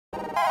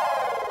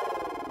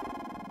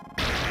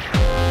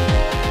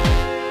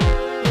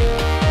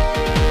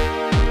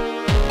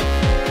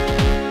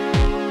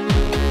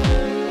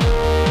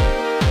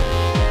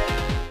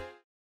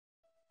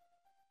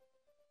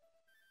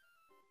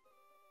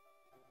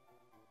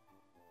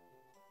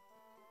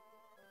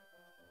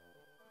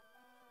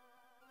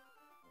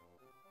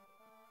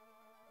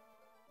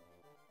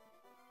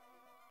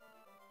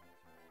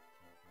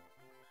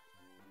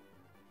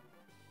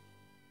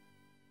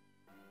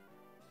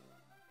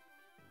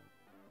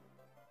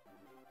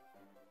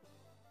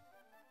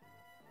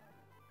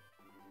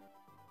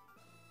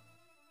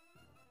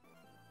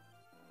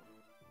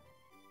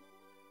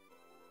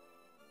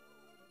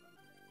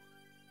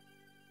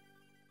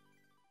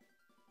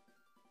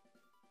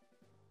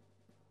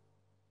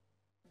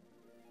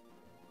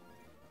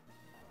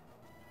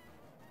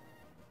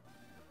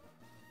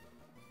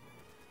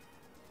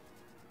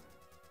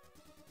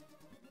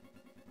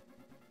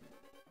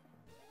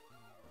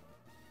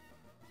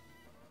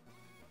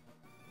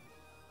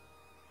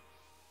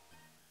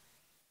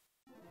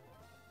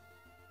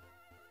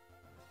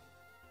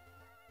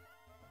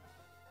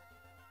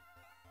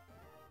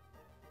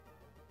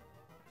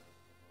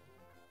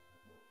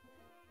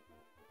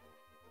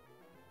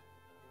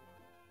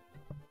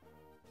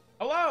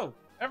Hello,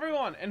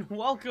 everyone, and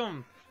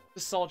welcome to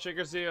Salt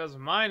Shaker Studios.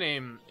 My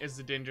name is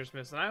the Dangerous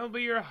Mist, and I will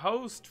be your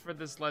host for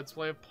this Let's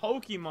Play of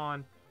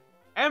Pokémon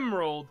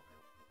Emerald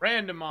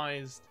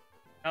Randomized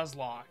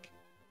Nuzlocke.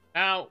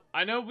 Now,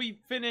 I know we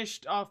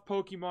finished off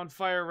Pokemon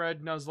Fire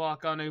Red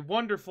Nuzlocke on a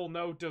wonderful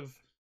note of,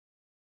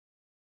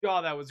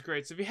 oh, that was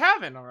great. So if you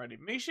haven't already,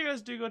 make sure you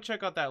guys do go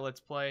check out that Let's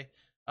Play.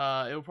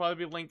 It will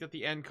probably be linked at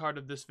the end card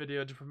of this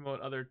video to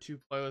promote other two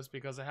playlists,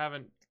 because I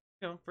haven't,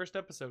 first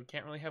episode,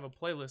 can't really have a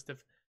playlist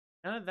if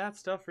none of that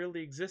stuff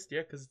really exists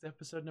yet, because it's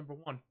episode number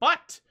 1. But,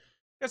 if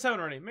you guys haven't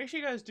already, make sure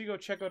you guys do go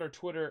check out our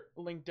Twitter,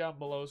 link down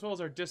below, as well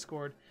as our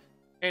Discord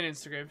and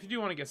Instagram, if you do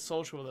want to get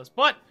social with us.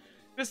 But,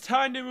 it's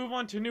time to move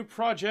on to new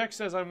projects,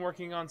 as I'm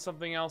working on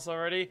something else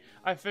already.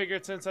 I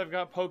figured since I've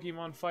got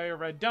Pokemon Fire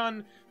Red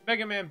done,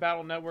 Mega Man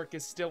Battle Network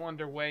is still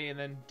underway, and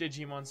then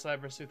Digimon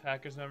Cyber Sleuth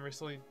Hackers Memory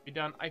still needs to be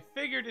done. I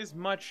figured as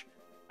much,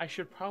 I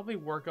should probably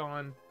work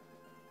on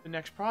the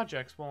next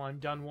projects while I'm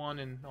done one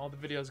and all the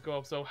videos go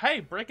up. So hey,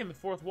 breaking the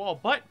fourth wall.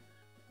 But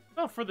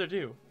without further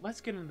ado,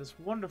 let's get into this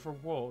wonderful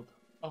world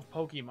of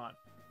Pokemon.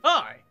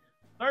 Hi,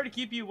 sorry to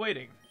keep you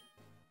waiting.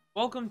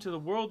 Welcome to the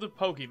world of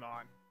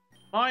Pokemon.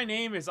 My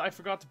name is, I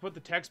forgot to put the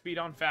text speed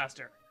on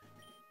faster,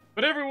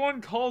 but everyone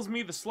calls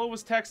me the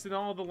slowest text in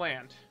all of the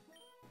land.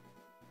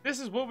 This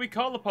is what we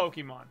call a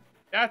Pokemon.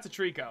 That's a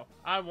Trico.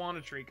 I want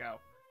a Trico.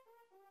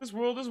 This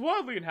world is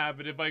widely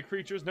inhabited by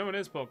creatures known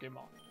as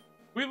Pokemon.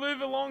 We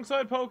live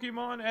alongside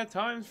Pokemon, at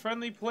times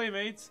friendly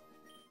playmates,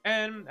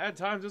 and at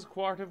times as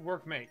cooperative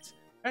workmates.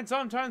 And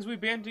sometimes we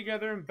band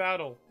together in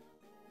battle.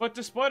 But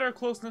despite our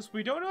closeness,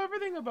 we don't know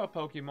everything about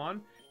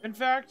Pokemon. In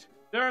fact,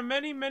 there are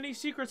many, many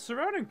secrets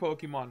surrounding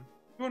Pokemon.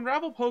 To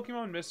unravel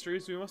Pokemon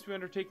mysteries, we must be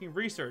undertaking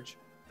research.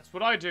 That's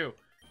what I do.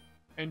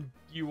 And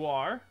you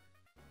are?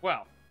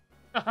 Well,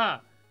 haha.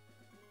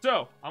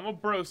 So, I'm a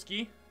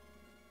broski.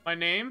 My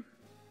name?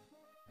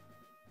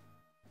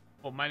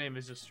 Well, my name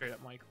is just straight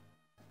up Michael.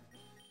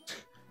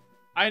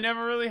 I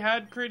never really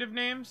had creative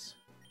names.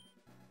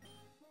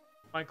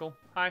 Michael,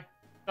 hi.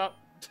 Stop.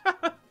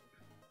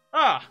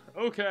 Ah,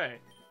 okay.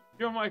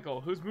 You're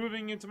Michael, who's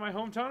moving into my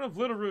hometown of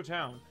Little Root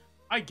Town.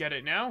 I get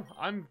it now.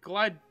 I'm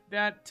glad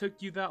that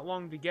took you that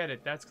long to get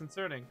it. That's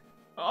concerning.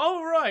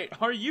 Alright,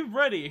 are you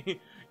ready?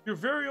 Your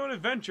very own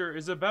adventure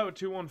is about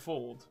to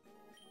unfold.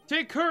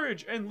 Take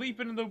courage and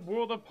leap into the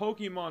world of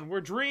Pokemon, where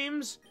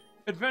dreams,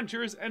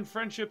 adventures, and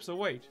friendships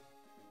await.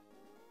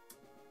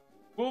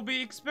 We'll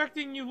be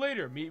expecting you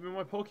later. Meet me in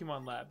my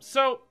Pokemon lab.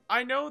 So,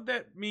 I know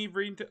that me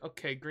reading...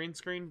 Okay, green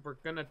screen. We're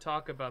gonna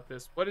talk about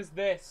this. What is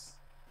this?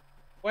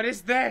 What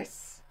is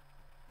this?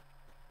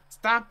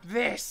 Stop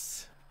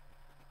this!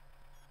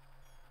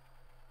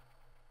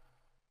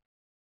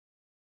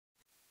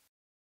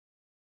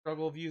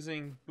 Struggle of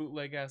using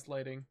bootleg-ass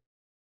lighting.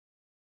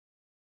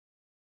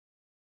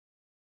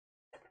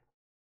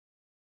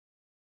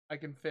 I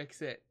can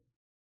fix it.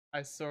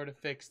 I sort of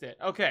fixed it.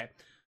 Okay.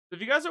 If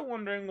you guys are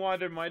wondering why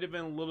there might have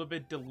been a little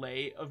bit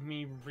delay of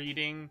me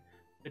reading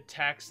the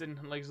text and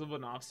like a little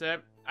bit offset,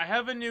 I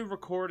have a new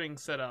recording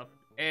set up,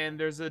 and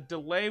there's a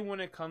delay when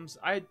it comes.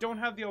 I don't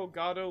have the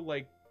Elgato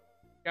like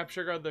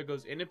capture card that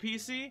goes in a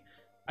PC.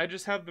 I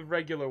just have the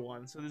regular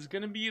one, so there's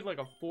gonna be like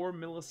a 4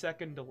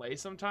 millisecond delay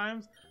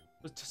sometimes.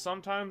 But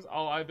sometimes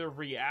I'll either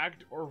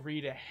react or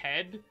read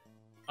ahead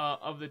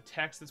of the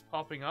text that's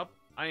popping up.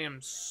 I am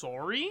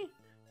sorry.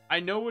 I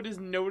know it is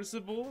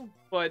noticeable,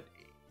 but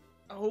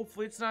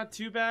hopefully it's not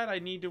too bad. I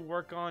need to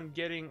work on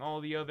getting all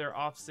the other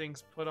off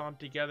syncs put on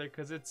together,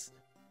 because it's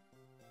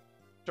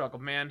struggle,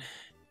 man.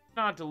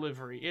 Not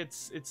delivery.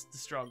 It's the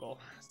struggle.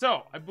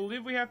 So I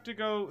believe we have to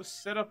go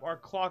set up our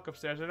clock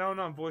upstairs. I know I'm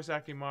not voice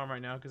acting mom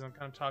right now because I'm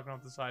kind of talking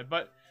off the side,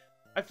 but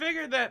I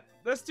figured that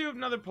let's do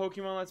another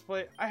Pokemon Let's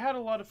Play. I had a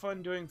lot of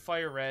fun doing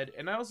Fire Red,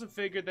 and I also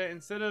figured that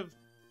instead of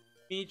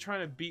me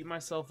trying to beat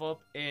myself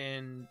up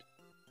and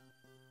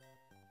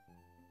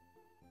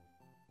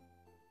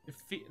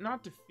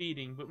not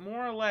defeating, but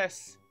more or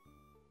less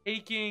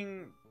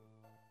taking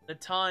the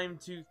time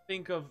to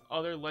think of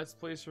other Let's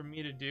Plays for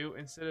me to do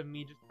instead of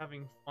me just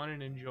having fun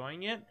and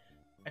enjoying it.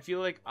 I feel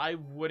like I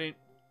wouldn't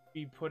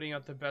be putting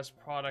out the best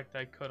product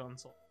I could on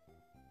Soul.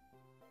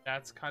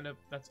 That's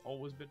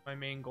always been my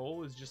main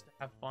goal, is just to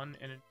have fun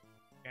in a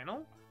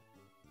channel.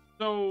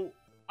 So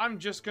I'm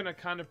just gonna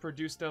kind of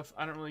produce stuff.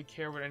 I don't really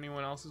care what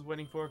anyone else is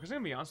waiting for, because I'm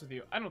gonna be honest with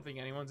you, I don't think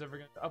anyone's ever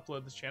gonna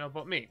upload this channel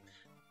but me.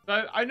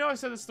 But I know I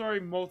said this story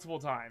multiple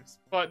times,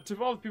 but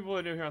to all the people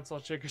that are new here on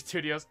Salt Shaker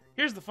Studios,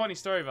 here's the funny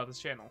story about this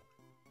channel.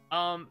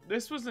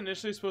 This was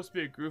initially supposed to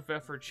be a group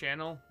effort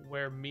channel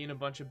where me and a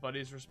bunch of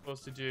buddies were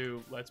supposed to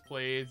do Let's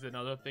Plays and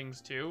other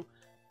things too.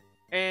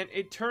 And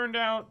it turned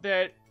out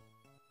that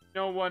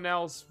no one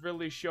else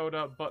really showed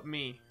up but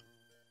me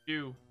to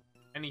do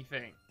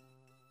anything.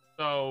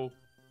 So,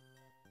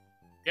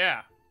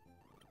 yeah.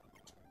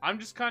 I'm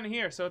just kind of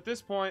here. So at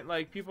this point,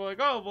 like, people are like,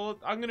 oh, well,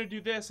 I'm going to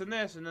do this, and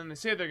then they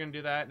say they're going to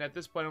do that. And at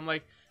this point, I'm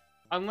like,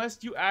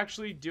 unless you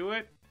actually do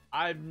it,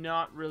 I'm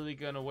not really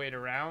going to wait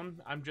around.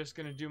 I'm just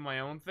going to do my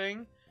own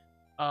thing.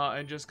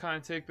 And just kind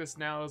of take this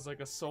now as,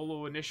 like, a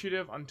solo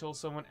initiative until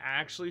someone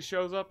actually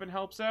shows up and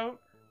helps out.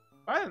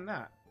 Other than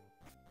that,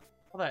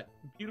 all that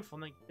beautiful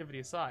negativity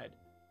aside,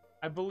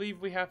 I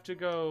believe we have to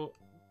go...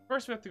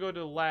 First, we have to go to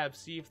the lab,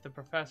 see if the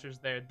professor's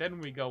there.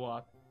 Then we go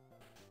up.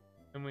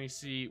 And we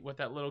see what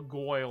that little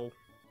Goyle is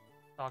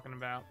talking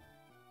about.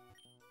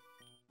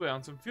 Put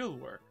on some field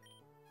work.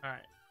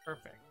 Alright,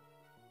 perfect.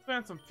 Put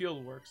on some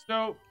field work.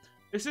 So,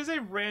 this is a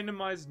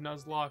randomized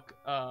Nuzlocke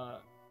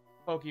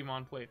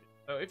Pokemon playthrough.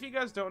 So, if you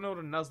guys don't know what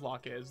a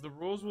Nuzlocke is, the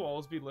rules will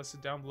always be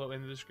listed down below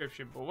in the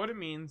description. But what it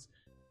means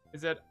is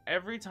that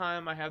every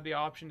time I have the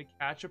option to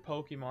catch a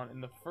Pokemon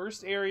in the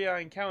first area I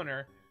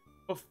encounter,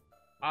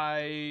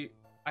 I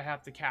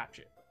have to catch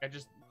it. I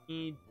just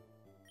need...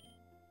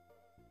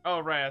 Oh,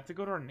 right, I have to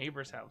go to our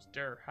neighbor's house.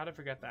 How did I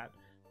forget that?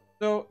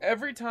 So,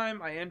 every time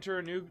I enter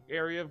a new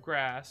area of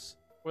grass,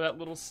 where that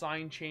little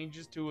sign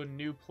changes to a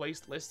new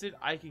place listed,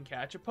 I can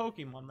catch a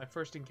Pokemon, my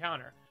first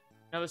encounter.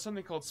 Now, there's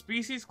something called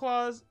Species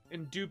Clause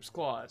and Dupes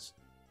Clause,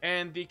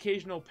 and the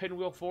occasional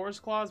Pinwheel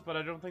Forest Clause, but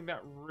I don't think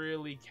that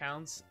really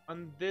counts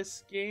on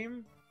this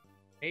game.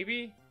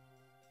 Maybe?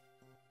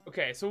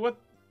 Okay, so let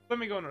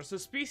me go in order. So,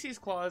 Species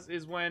Clause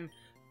is when,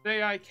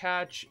 say I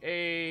catch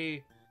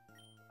a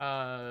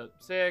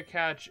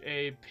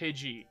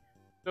Pidgey.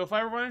 So if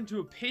I run into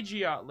a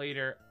Pidgeot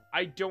later,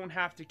 I don't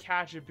have to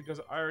catch it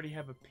because I already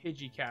have a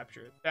Pidgey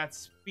captured. That's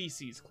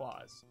Species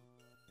Clause.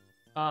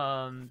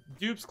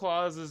 Dupes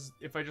Clause is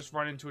if I just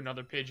run into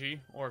another Pidgey,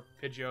 or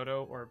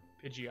Pidgeotto, or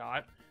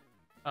Pidgeot.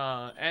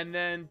 And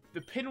then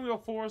the Pinwheel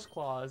Forest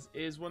Clause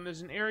is when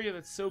there's an area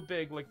that's so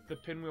big, like the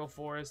Pinwheel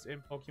Forest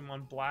in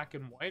Pokemon Black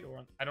and White,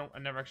 or I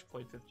never actually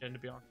played 5th Gen, to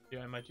be honest with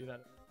you. I might do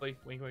that. Wink,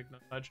 wink,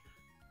 nudge.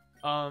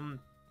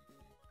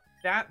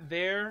 That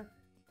there,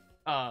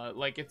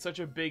 like, it's such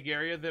a big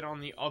area that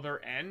on the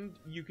other end,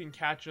 you can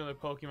catch another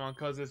Pokemon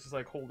because it's just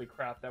like, holy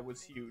crap, that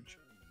was huge.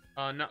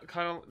 Not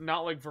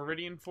like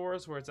Viridian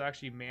Forest, where it's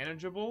actually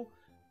manageable.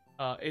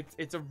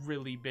 It's a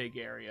really big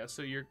area,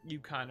 so you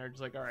kind of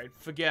just like, all right,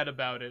 forget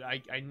about it.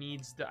 I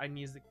needs to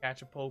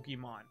catch a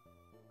Pokemon.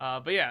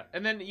 But yeah,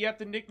 and then you have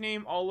to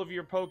nickname all of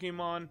your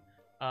Pokemon,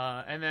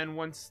 and then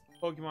once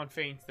Pokemon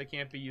faints, they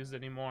can't be used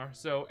anymore.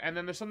 So, and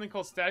then there's something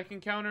called static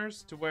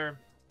encounters, to where,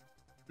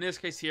 in this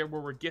case here,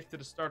 where we're gifted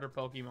a starter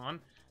Pokemon,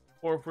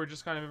 or if we're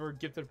just kind of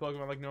gifted a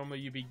Pokemon, like normally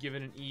you'd be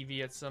given an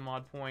Eevee at some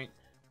odd point,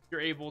 you're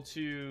able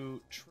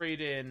to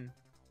trade in,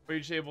 or you're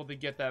just able to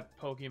get that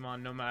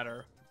Pokemon no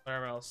matter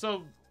whatever else.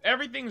 So,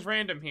 everything's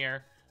random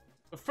here.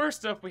 But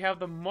first up, we have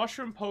the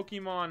Mushroom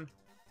Pokemon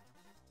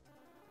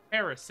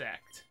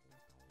Parasect,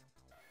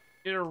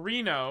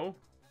 Nidorino,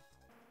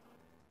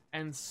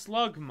 and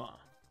Slugma.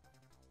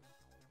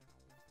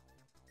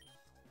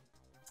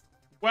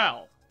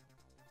 Well,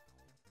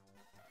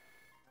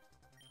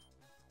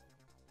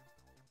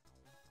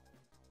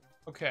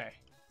 okay,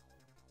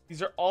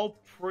 these are all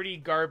pretty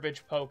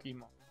garbage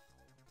Pokemon.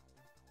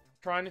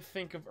 Trying to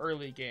think of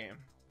early game.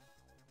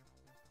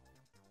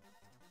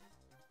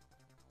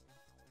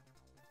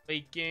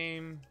 Late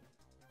game.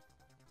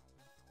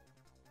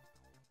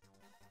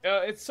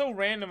 It's so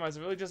randomized,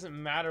 it really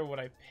doesn't matter what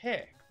I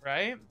pick,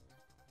 right?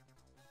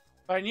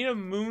 But I need a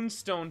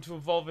Moonstone to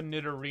evolve a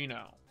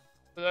Nidorino.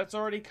 So that's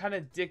already kind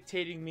of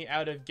dictating me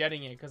out of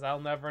getting it, because I'll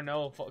never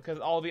know, because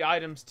all the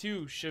items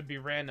too should be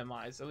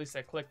randomized. At least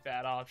I clicked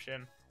that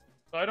option.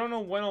 So I don't know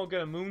when I'll get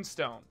a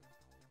Moonstone.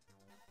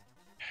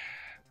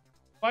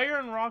 Fire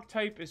and Rock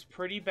type is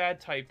pretty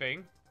bad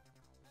typing.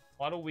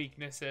 A lot of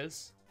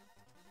weaknesses.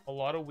 A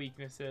lot of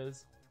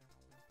weaknesses.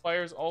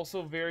 Fire's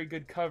also very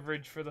good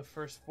coverage for the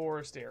first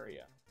forest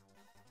area.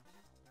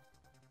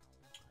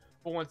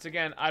 But once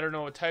again, I don't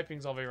know what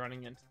typings I'll be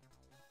running into.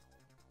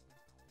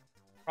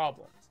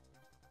 Problems.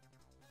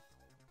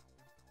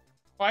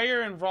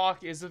 Fire and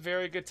Rock is a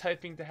very good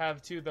typing to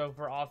have too, though,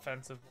 for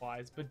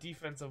offensive-wise, but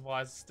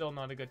defensive-wise, still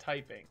not a good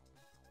typing.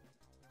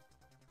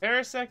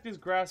 Parasect is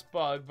Grass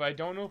Bug, but I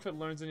don't know if it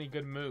learns any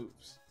good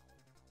moves.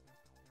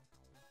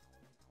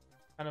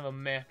 Kind of a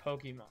meh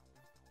Pokemon.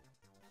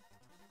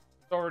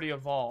 It's already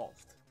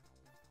evolved.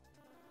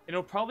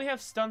 It'll probably have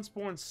Stun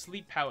Spore and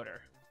Sleep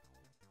Powder.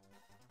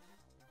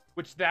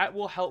 Which that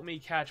will help me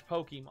catch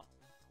Pokemon.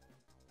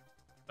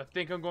 I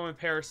think I'm going with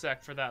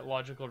Parasect for that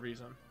logical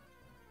reason.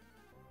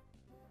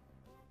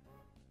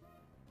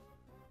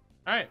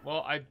 Alright,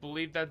 well, I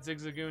believe that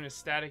Zigzagoon is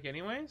static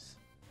anyways.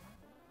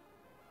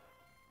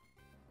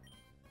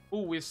 Ooh,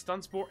 we have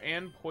Stun Spore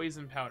and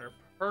Poison Powder.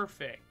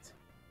 Perfect.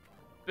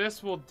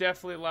 This will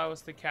definitely allow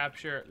us to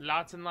capture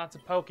lots and lots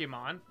of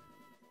Pokemon.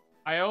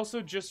 I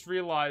also just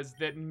realized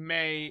that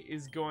May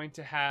is going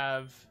to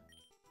have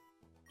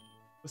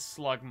the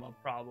Slugma,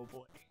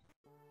 probably.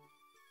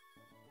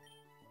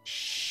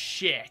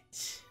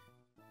 Shit.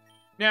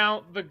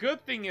 Now, the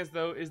good thing is,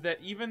 though, is that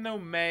even though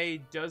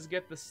May does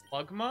get the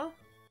Slugma,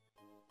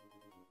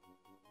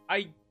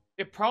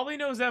 it probably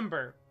knows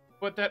Ember,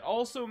 but that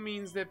also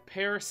means that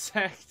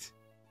Parasect,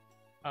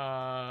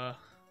 I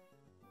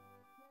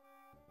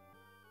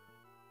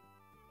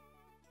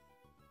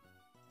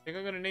think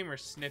I'm gonna name her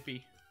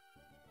Snippy.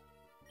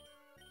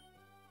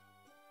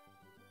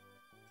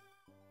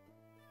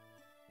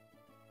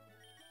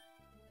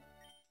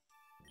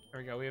 There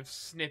we go, we have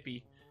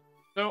Snippy.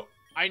 So,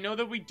 I know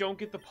that we don't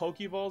get the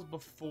Pokeballs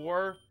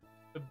before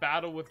the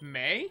battle with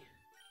May.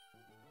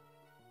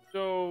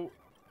 So,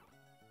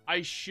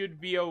 I should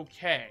be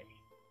okay.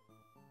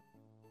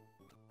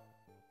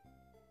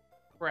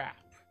 Crap.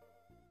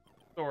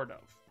 Sort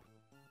of.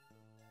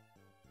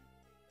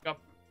 Got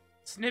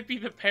Snippy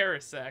the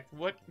Parasect.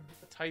 What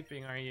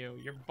typing are you?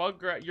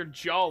 You're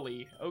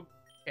Jolly.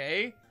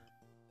 Okay.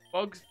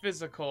 Bug's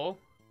physical.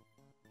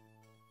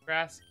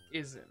 Grass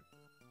isn't.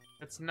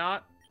 That's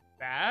not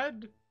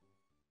bad.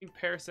 I think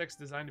Parasect's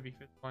designed to be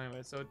physical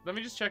anyway. So let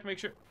me just check, make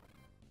sure.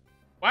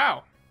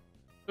 Wow.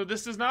 So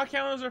this does not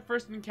count as our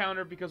first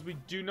encounter because we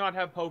do not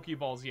have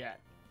Pokeballs yet.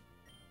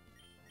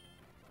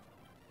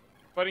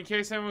 But in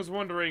case anyone was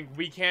wondering,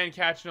 we can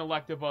catch an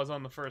Electabuzz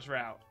on the first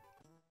route.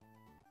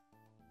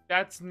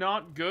 That's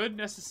not good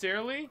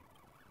necessarily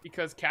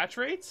because catch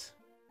rates.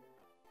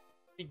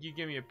 I think you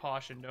give me a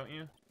potion, don't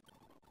you?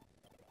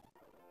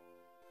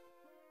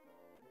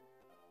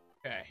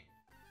 Okay.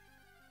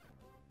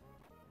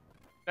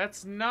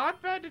 That's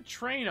not bad to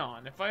train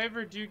on. If I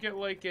ever do get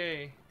like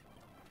a...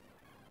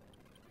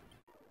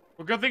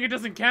 Well, good thing it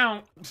doesn't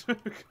count.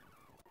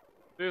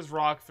 There's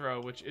Rock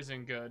Throw, which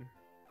isn't good.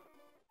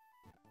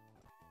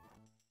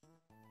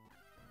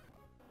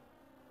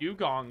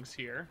 Dugong's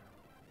here.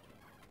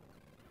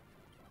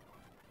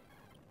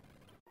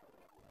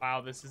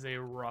 Wow, this is a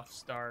rough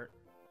start.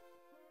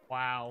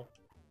 Wow.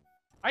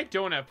 I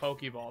don't have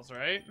Pokeballs,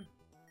 right?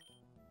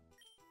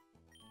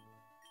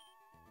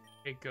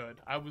 Okay, good.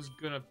 I was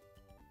gonna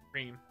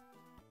scream.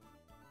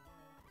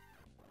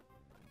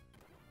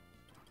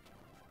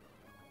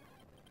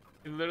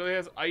 It literally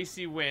has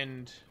Icy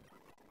Wind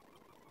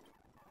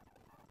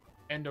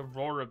and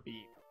Aurora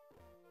Beam.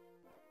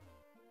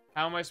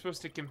 How am I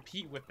supposed to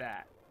compete with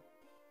that?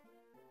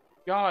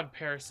 God,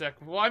 Parasect.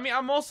 Well, I mean,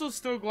 I'm also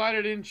still glad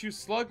I didn't choose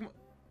Slug.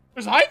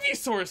 There's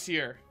Ivysaur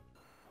here!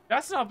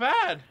 That's not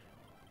bad.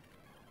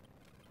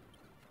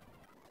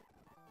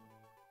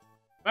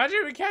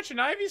 Imagine we catch an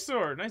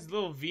Ivysaur. Nice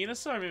little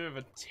Venusaur. I mean, we have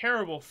a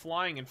terrible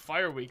flying and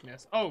fire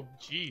weakness. Oh,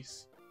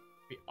 jeez.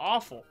 Be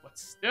awful, but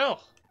still.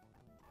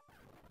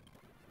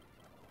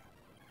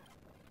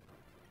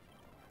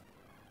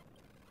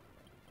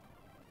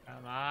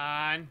 Come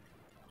on.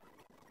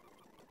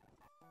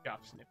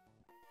 Drop Snip.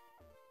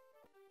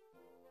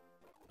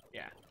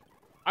 Yeah.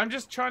 I'm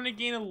just trying to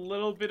gain a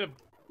little bit of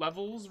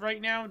levels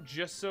right now,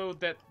 just so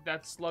that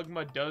that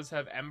Slugma does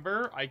have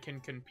Ember. I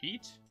can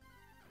compete.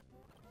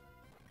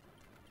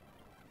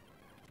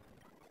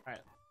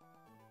 Alright.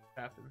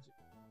 Happens.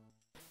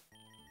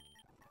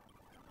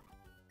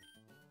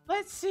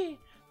 Let's see.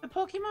 The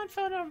Pokemon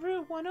found on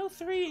Route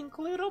 103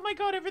 include... Oh my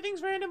god,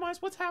 everything's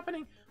randomized. What's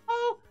happening?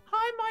 Oh,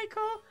 hi,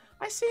 Michael.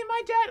 I see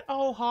my dad.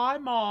 Oh, hi,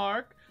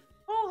 Mark.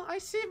 Oh, I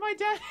see my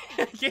dad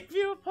gave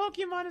you a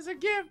Pokemon as a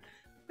gift.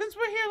 Since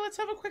we're here, let's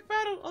have a quick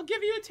battle. I'll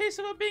give you a taste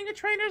of what being a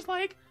trainer's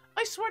like.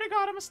 I swear to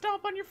God, I'm gonna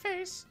stomp on your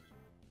face.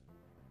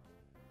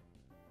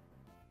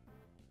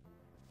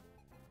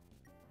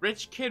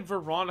 Rich kid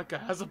Veronica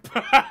has a...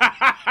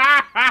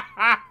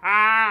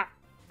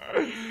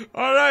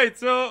 Alright,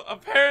 so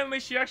apparently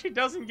she actually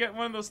doesn't get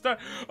one of those stars.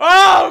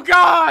 Oh,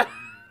 God!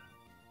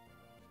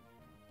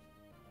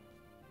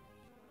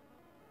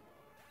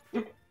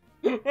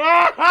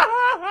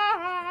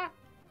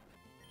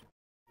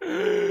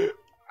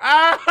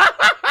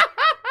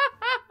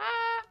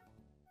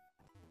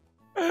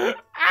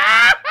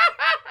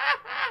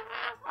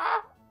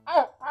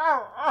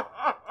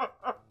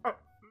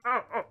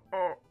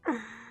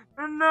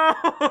 No!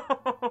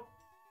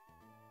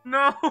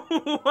 No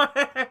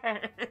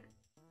way!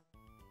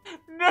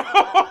 No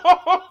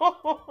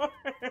way!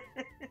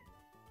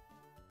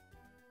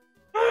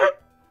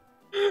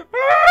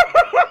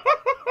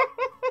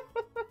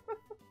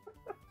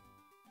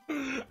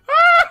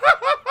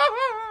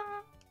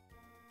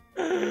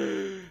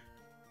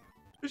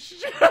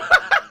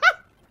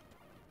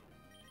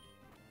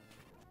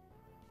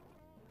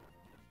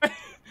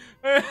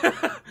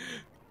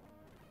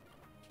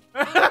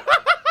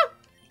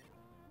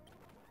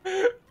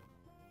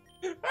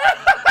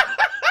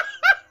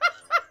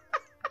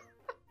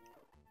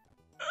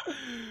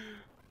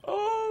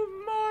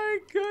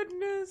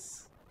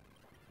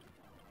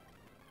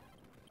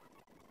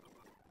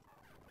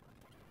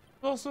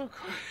 also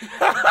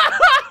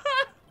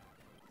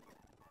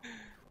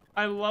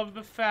I love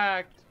the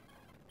fact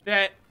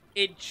that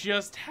it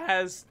just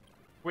has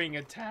wing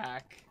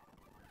attack.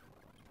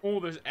 Oh,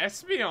 there's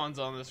Espeons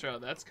on this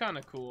route. That's kind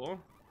of cool.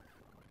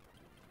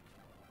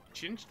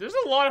 There's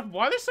a lot of...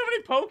 Why are there so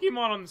many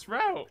Pokemon on this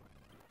route?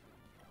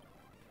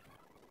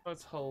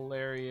 That's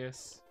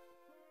hilarious.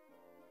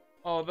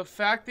 Oh, the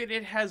fact that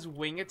it has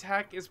wing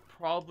attack is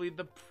probably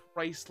the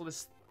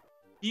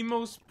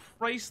most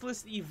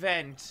priceless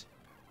event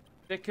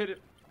that could...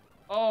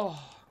 Oh,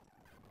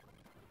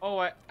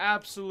 I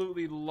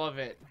absolutely love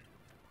it.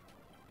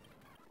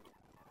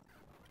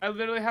 I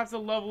literally have to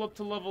level up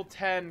to level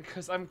 10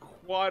 because I'm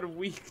quad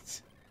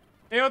weaked.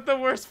 You know what the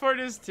worst part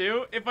is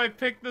too? If I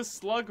pick the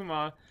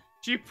Slugma,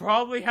 she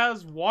probably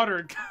has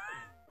water gun.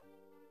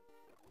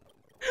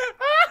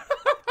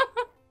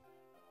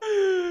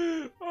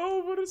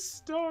 Oh, what a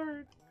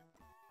start.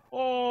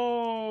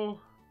 Oh.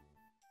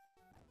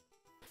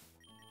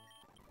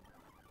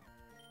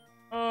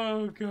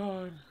 Oh,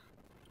 God.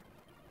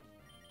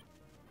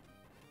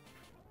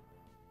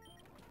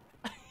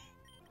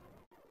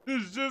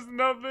 There's just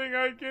nothing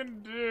I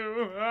can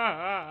do.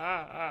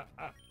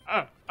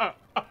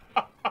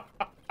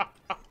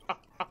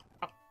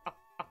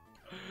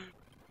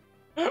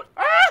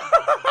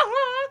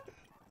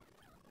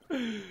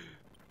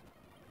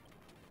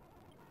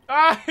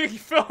 He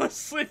fell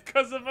asleep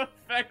because of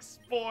effect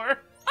spore.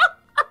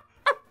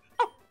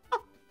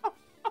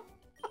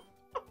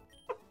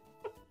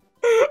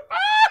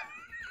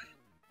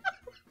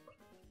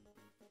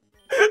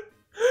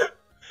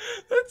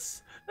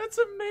 That's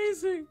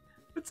amazing.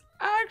 It's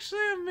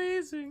actually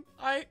amazing.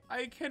 I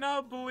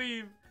cannot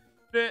believe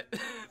that.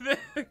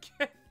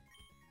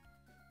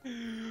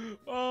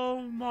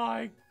 Oh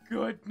my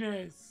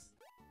goodness.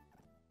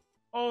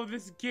 Oh,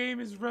 this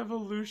game is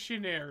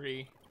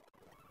revolutionary.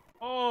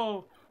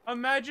 Oh,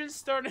 imagine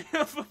starting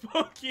off a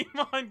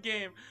Pokemon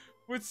game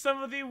with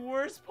some of the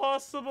worst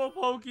possible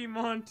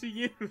Pokemon to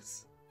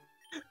use.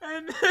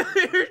 And then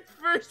your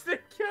first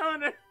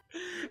encounter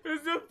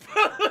is a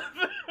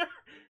Pelipper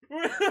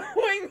with a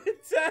wing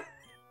attack.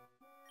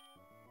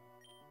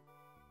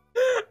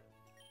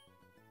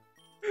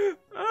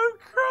 I'm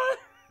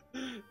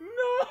crying.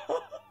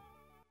 No.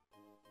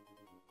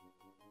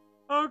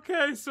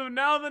 Okay, so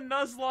now the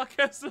Nuzlocke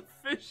has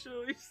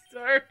officially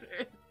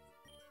started.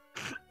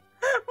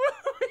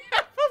 We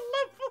have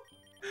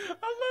a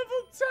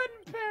level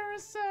 10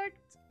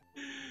 Parasect.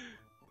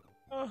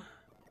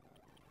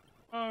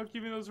 Oh,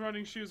 give me those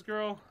running shoes,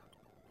 girl.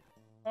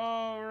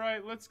 All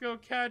right, let's go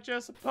catch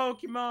us a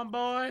Pokemon,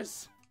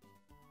 boys.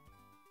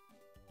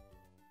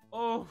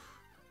 Oh.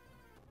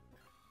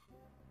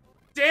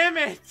 Damn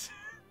it!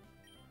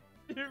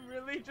 Did you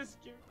really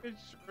just give me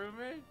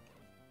Shroomish?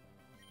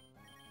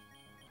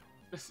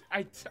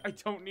 I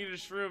don't need a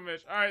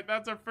Shroomish. Alright,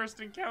 that's our first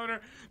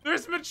encounter.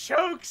 There's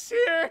Machokes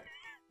here!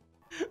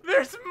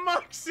 There's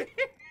Muxie!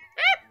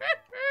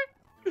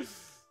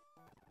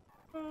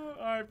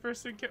 Alright,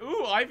 first encounter.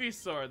 Ooh,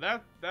 Ivysaur.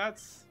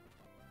 That's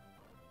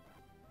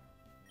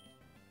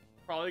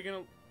probably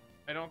gonna...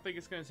 I don't think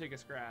it's gonna take a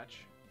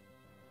scratch.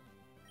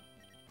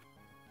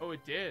 Oh,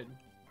 it did.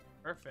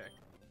 Perfect.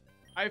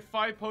 I have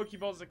 5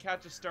 Pokeballs to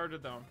catch a starter,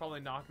 though. I'm probably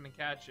not going to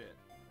catch it.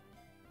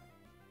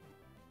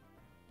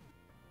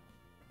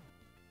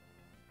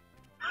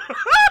 I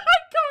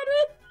got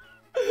it!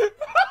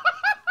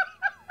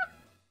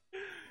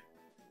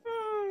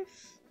 Oh,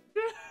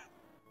 shit.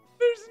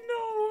 There's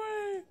no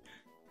way.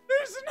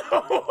 There's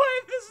no way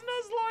this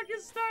Nuzlocke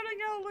is starting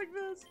out like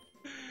this.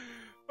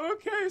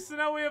 Okay, so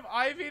now we have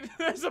Ivy.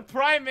 There's a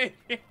Primate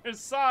here.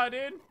 Saw it,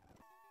 dude.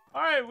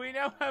 Alright, we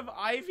now have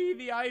Ivy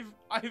the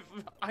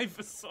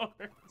Ivysaur.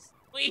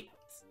 Sweet!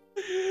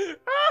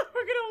 Ah,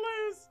 we're gonna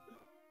lose!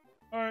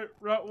 Alright,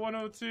 Route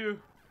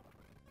 102.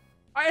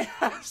 I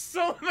have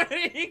so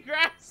many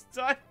grass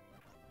types!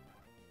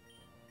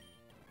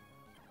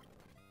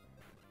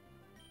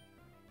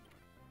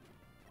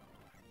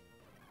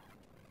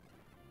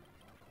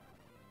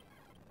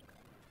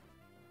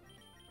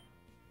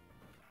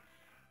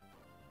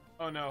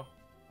 Oh no.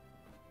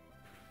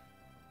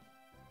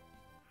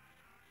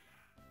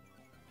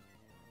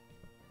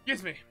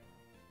 Excuse me.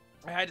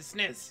 I had to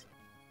sniz.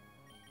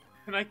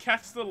 Can I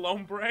catch the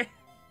Lombre?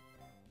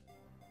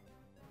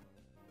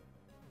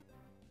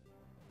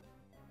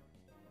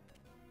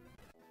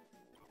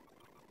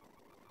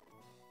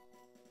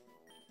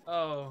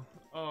 Oh.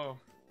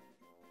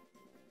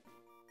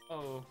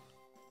 I'm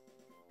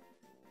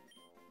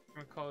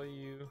gonna call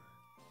you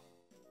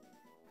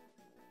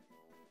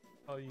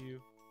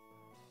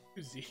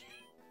Uzi.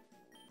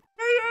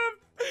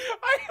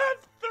 I have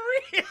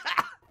 3!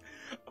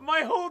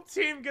 My whole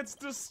team gets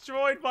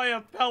destroyed by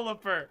a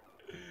Pelipper.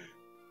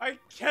 I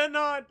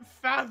cannot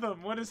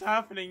fathom what is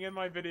happening in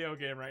my video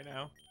game right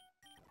now.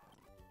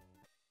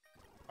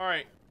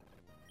 Alright.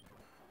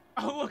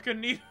 Oh, look,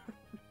 Anita.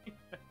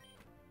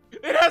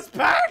 It has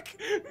pack!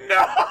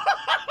 No!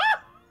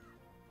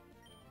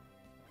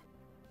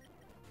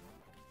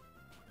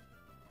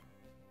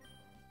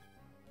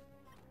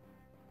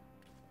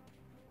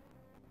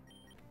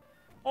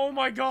 Oh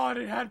my god,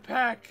 it had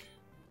Peck.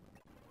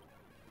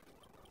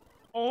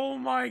 Oh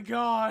my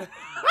god.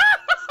 I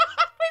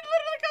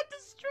literally got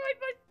destroyed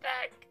by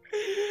Peck.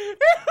 It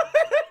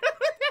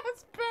literally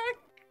has Peck.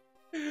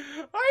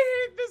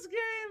 I hate this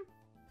game.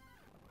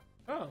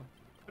 Oh,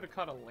 could have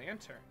caught a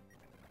lantern.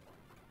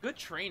 Good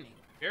training.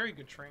 Very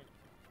good training.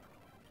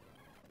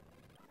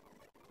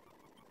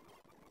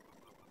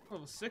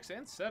 Level 6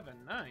 and 7.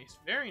 Nice.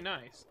 Very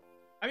nice.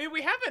 I mean,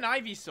 we have an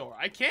Ivysaur.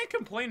 I can't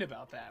complain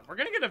about that. We're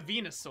gonna get a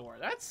Venusaur.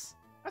 That's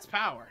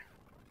power.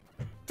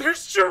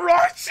 There's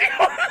Jirachi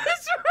on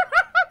this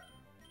route!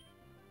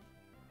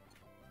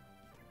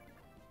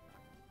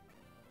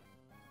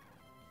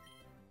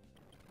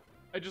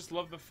 I just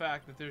love the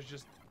fact that there's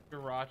just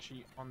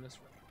Jirachi on this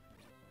route.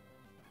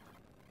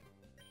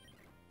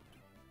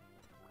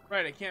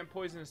 Right, I can't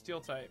poison a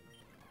steel type.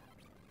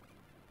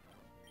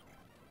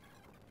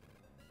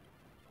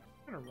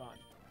 I'm gonna run.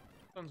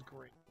 Sounds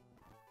great.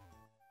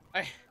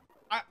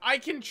 I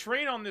can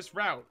train on this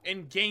route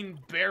and gain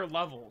bare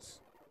levels.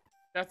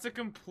 That's a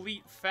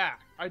complete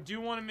fact. I do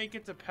want to make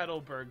it to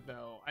Petalburg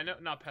though. I know,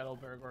 not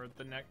Petalburg, or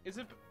the next. Is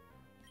it?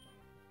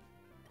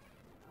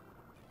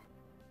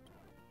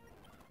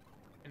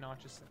 And not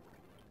just.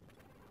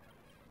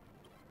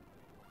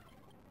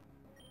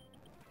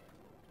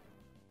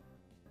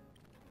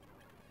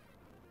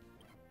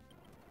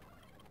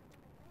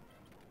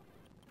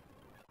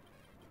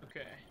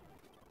 Okay.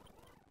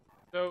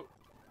 So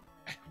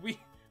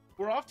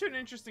we're off to an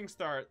interesting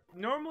start.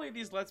 Normally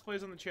these Let's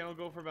Plays on the channel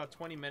go for about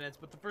 20 minutes,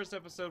 but the first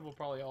episode will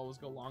probably always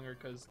go longer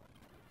because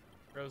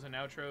intros and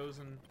outros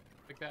and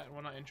like that.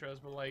 Well, not intros,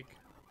 but like,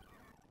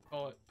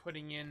 call it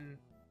putting in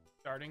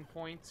starting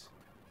points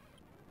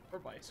or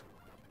bicycle.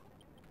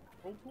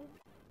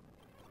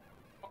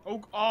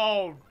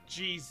 Oh,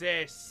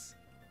 Jesus.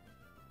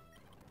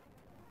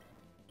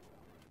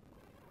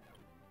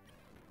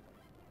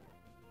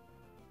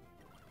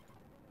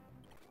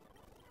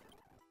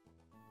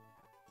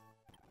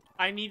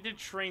 I need to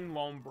train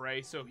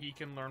Lombre so he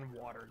can learn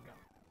Water Gun,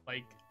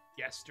 like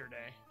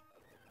yesterday.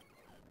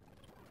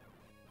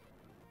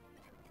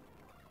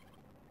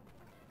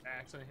 I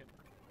accidentally hit.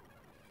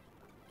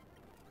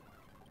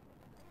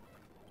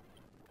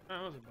 Oh,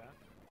 that wasn't bad.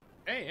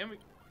 Hey, and we.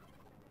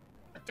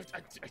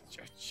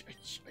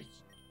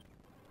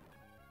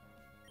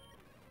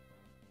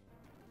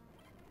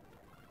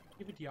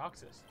 Give a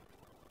Deoxys.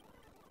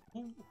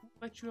 Who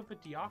let you have a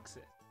Deoxys?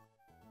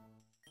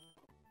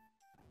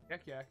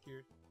 Yak,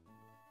 you're.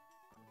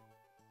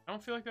 I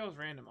don't feel like that was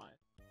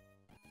randomized.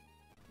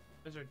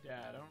 Those are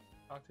Dad. I don't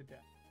talk to Dad.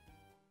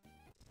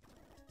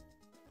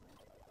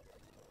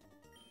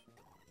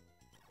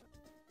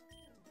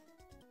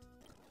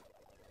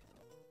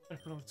 I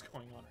don't know what's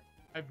going on.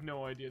 I have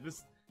no idea.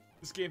 This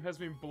game has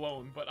been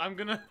blown, but I'm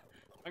gonna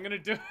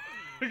do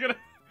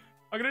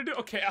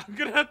okay, I'm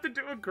gonna have to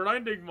do a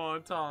grinding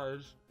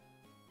montage.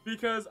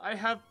 Because I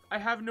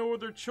have no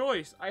other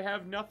choice. I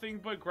have nothing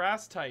but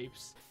grass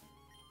types.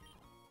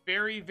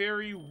 Very,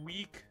 very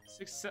weak,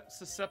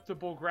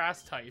 susceptible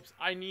grass types.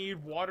 I need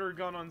Water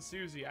Gun on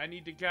Susie. I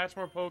need to catch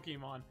more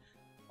Pokemon.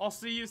 I'll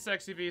see you,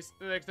 Sexy Beast,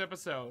 in the next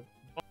episode.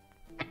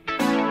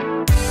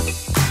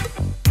 Bye.